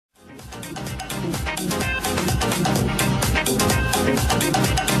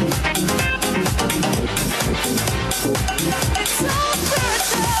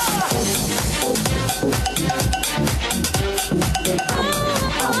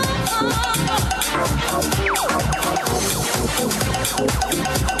It's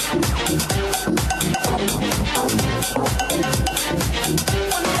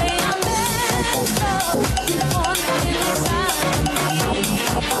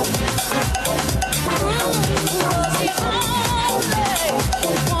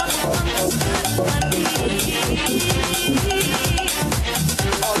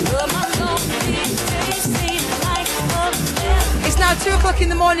now 2 o'clock in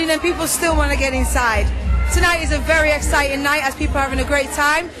the morning and people still want to get inside. Tonight is a very exciting night as people are having a great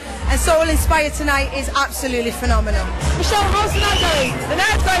time, and Soul Inspired tonight is absolutely phenomenal. Michelle, how's the night going? The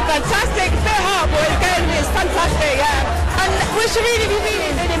night's going fantastic. It's a bit hot, but it's fantastic, yeah. And which arena have you been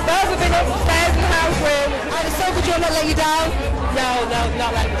in? Been in both, I've been upstairs in the house room. And the Soul Control not let you down? No,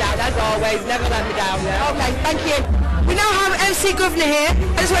 not let me down, as always, never let me down, yeah. Okay, thank you. We now have MC Governor here.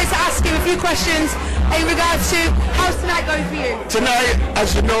 I just wanted to ask him a few questions in regards to how's tonight going for you? Tonight,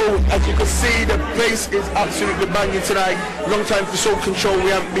 as you know, as you can see, the place is absolutely banging tonight. Long time for Soul Control,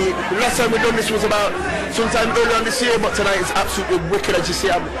 we haven't been. The last time we done this was about sometime earlier on this year, but tonight is absolutely wicked. As you see,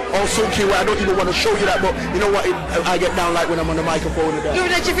 I'm all soaking wet. I don't even want to show you that, but you know what, I get down like when I'm on the microphone.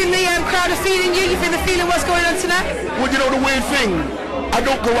 Governor, do you think the crowd are feeling you? You think they're feeling what's going on tonight? Well, you know the weird thing? I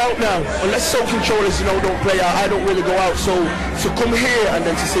don't go out now, unless Soul Controllers, you know, don't play out. I don't really go out, so to come here and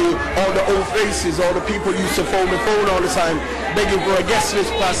then to see all the old faces, all the people who used to phone the phone all the time, begging for a guest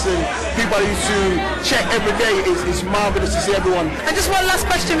list pass, and people who used to check every day, it's marvellous to see everyone. And just one last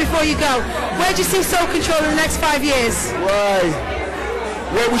question before you go. Where do you see Soul Control in the next 5 years? Right.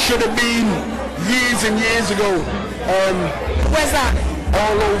 Where we should have been years and years ago. Where's that?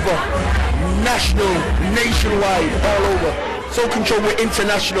 All over. National, nationwide, all over. Soul Control, we're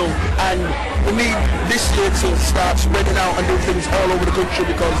international, and we need this year to start spreading out and do things all over the country,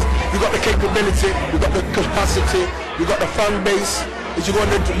 because we've got the capability, we've got the capacity, we've got the fan base. If you go on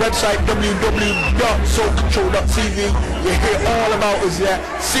the website www.soulcontrol.tv, you hear all about us there.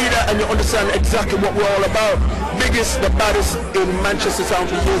 See that and you understand exactly what we're all about. Biggest, the baddest in Manchester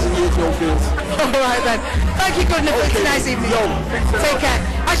town for years and years, no fears. Alright then. Thank you, Governor, for tonight's evening. Yo, take care.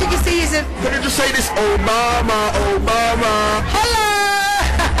 As you can see, he's a... Can you just say this? Obama, Obama. Hello!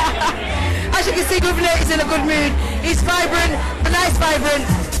 As you can see, Governor is in a good mood. He's vibrant, a nice vibrant.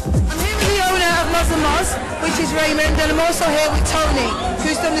 I'm here with the owner of Moso Moso, which is Raymond, and I'm also here with Tony,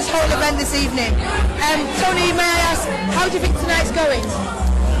 who's done this whole event this evening. Tony, may I ask, how do you think tonight's going?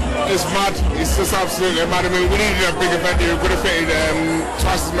 It's mad. It's just absolutely mad. I mean, we needed a big event here. We could have fitted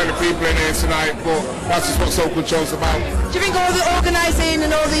twice as many people in here tonight, but that's just what Soul Control's about. Do you think all the organising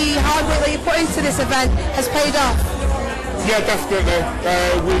and all the hard work that you put into this event has paid off? Yeah, definitely.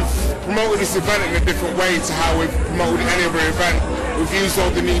 We've promoted this event in a different way to how we've promoted any other event. We've used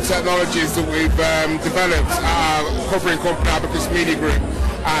all the new technologies that we've developed at our covering company, Abacus Media Group,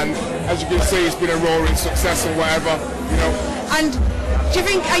 and as you can see, it's been a roaring success and whatever, you know. And do you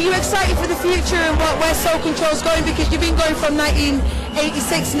think, are you excited for the future and where Soul Control's going? Because you've been going from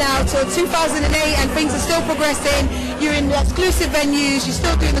 1986 now to 2008 and things are still progressing. You're in exclusive venues, you're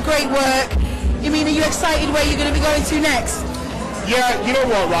still doing the great work. I mean, are you excited where you're going to be going to next? Yeah, you know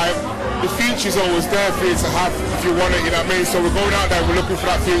what, right? The future's always there for you to have if you want it, you know what I mean? So we're going out there, we're looking for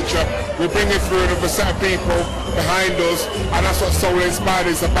that future. We're bringing through another set of people behind us, and that's what Soul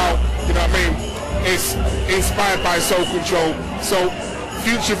Inspired is about, you know what I mean? It's inspired by Soul Control. So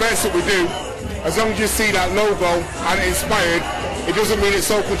future events that we do, as long as you see that logo and Inspired, it doesn't mean that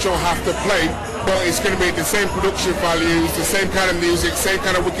Soul Control have to play, but it's going to be the same production values, the same kind of music, same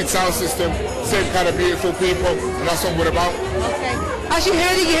kind of wicked sound system, same kind of beautiful people, and that's what we're about. Okay. As you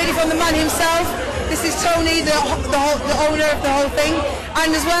heard it from the man himself. This is Tony, the owner of the whole thing.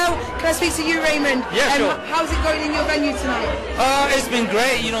 And as well, can I speak to you, Raymond? Yeah, sure. How's it going in your venue tonight? It's been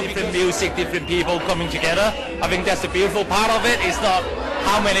great, you know, different music, different people coming together. I think that's the beautiful part of it. It's not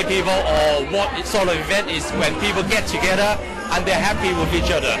how many people or what sort of event is when people get together and they're happy with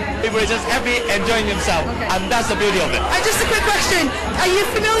each other. People are just happy, enjoying themselves, and that's the beauty of it. And just a quick question, are you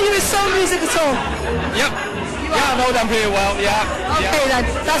familiar with soul music at all? Yep. Yeah, I know them pretty well, yeah. Okay then,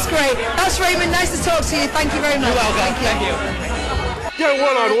 that's great. That's Raymond, nice to talk to you. Thank you very much. You're welcome, thank you. Yeah,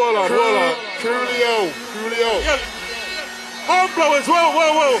 hold on. Coolio. Yeah. Home blowers,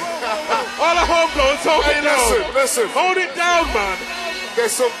 whoa. All the home blowers, hold it down. Listen. Hold it down, man.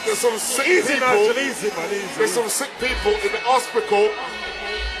 There's some sick people. Easy. There's some sick people in the hospital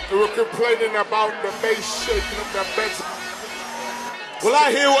who are complaining about the bass shaking up their beds. Well,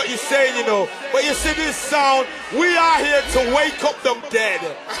 I hear what you're saying, you know. But you see this sound, we are here to wake up them dead.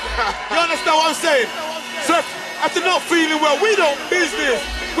 You understand what I'm saying? So if they're not feeling well, we don't business.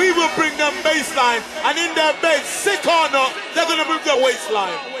 We will bring them baseline, and in their bed, sick or not, they're going to move their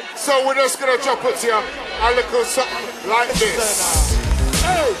waistline. So we're just gonna drop it to you a little something like this.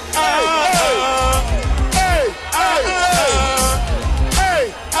 Hey, hey, hey, hey, hey,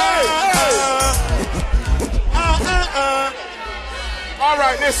 hey, hey. All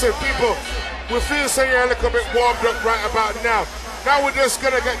right, listen, people. We feel so you're a little bit warmed up right about now. Now we're just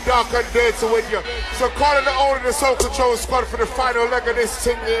gonna get dark and dirty with you. So calling the owner of the Soul Control squad for the final leg of this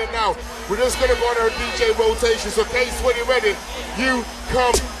thing here now. We're just gonna go on our DJ rotation. So Case, when you're ready, you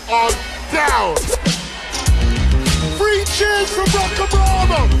come on down. 3 cheers from Rock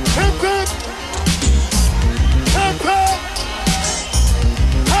Bravo. Hip hip. Hip hip.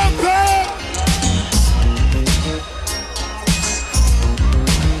 Hip hip.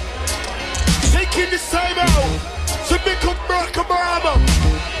 Taking this time out to make up Rock Bravo.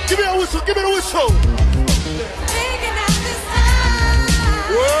 Give me a whistle, give me a whistle.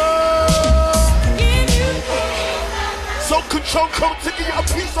 Whoa. Soul Control come to give you a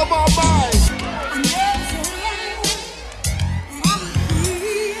piece of our mind.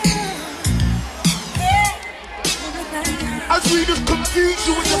 As we just confuse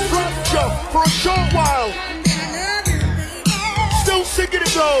you with the fracture for a short while. Still singing it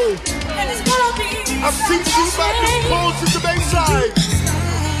though. I've seen you back this close to the baseline.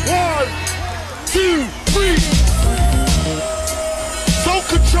 1, 2, 3. Soul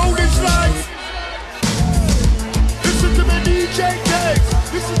Control is life. Listen to my DJ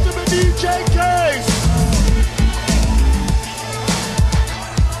Case. Listen to my DJ Case.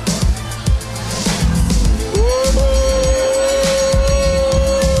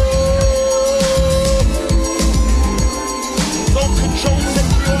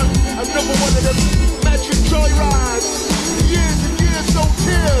 Another one of them magic joyrides. Years and years, no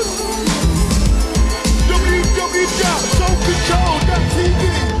tears. www.soulcontrol.tv.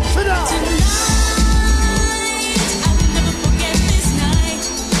 Tonight. I will never forget this night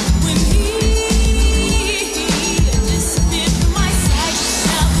when he disappeared from my sight.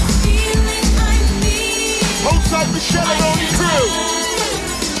 Now the feeling I need. Hold tight, Michelle and all the crew.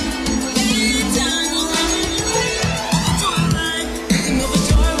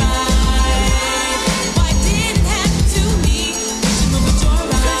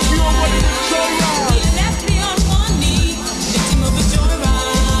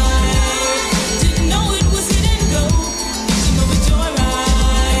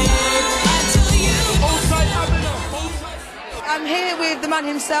 I'm here with the man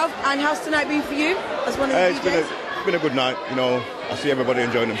himself, and how's tonight been for you as one of the DJs? It's been a good night, you know. I see everybody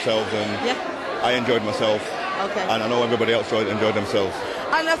enjoying themselves, and I enjoyed myself. Okay. And I know everybody else enjoyed themselves.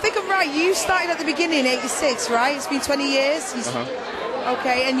 And I think I'm right, you started at the beginning, 86, right? It's been 20 years?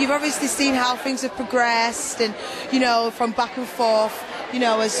 Okay, and you've obviously seen how things have progressed, and, you know, from back and forth, you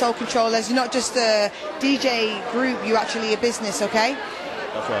know, as Soul Controllers. You're not just a DJ group, you're actually a business, okay?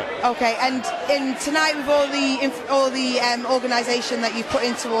 That's right. Okay, and in tonight with all the organisation that you've put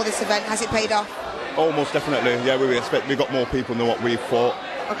into all this event, has it paid off? Oh, most definitely. Yeah, we got more people than what we thought.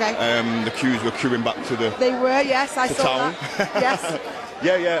 Okay. The queues were queuing back to the. They were, yes, I saw town. that. Yes.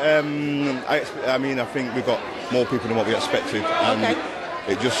 Yeah. I mean, I think we got more people than what we expected, and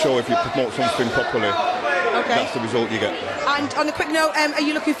it just shows if you promote something properly. Okay. That's the result you get. And on a quick note, are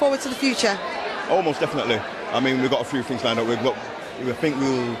you looking forward to the future? Oh, most definitely. I mean, we've got a few things lined up. I think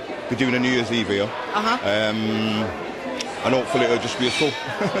we'll be doing a New Year's Eve here. And hopefully it'll just be a full.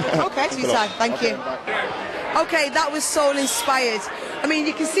 Okay, sweetheart, thank you. Okay, that was soul inspired. I mean,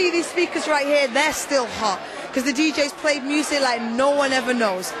 you can see these speakers right here, they're still hot, because the DJs played music like no one ever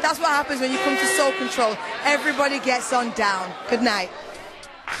knows. That's what happens when you come to Soul Control. Everybody gets on down. Good night.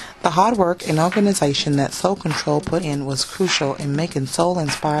 The hard work and organization that Soul Control put in was crucial in making Soul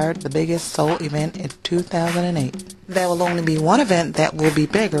Inspired the biggest soul event in 2008. There will only be one event that will be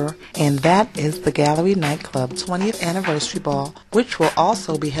bigger, and that is the Gallery Nightclub 20th Anniversary Ball, which will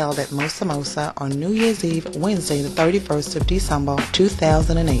also be held at Moso Moso on New Year's Eve, Wednesday the 31st of December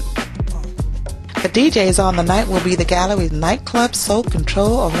 2008. The DJs on the night will be the Gallery Nightclub Soul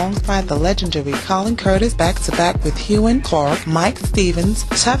Control alongside the legendary Colin Curtis back-to-back with Hewan, Clarke, Mike Stevens,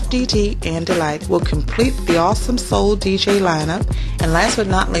 Tuff DT, and Delite will complete the awesome soul DJ lineup. And last but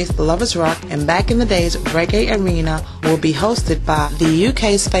not least, the Lovers Rock and back in the days Reggae Arena will be hosted by the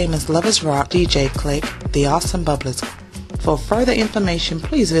UK's famous Lovers Rock DJ clique, the Awesome Bubblers. For further information,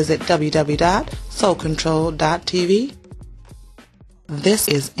 please visit www.soulcontrol.tv. This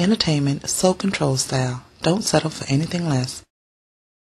is entertainment Soul Control style. Don't settle for anything less.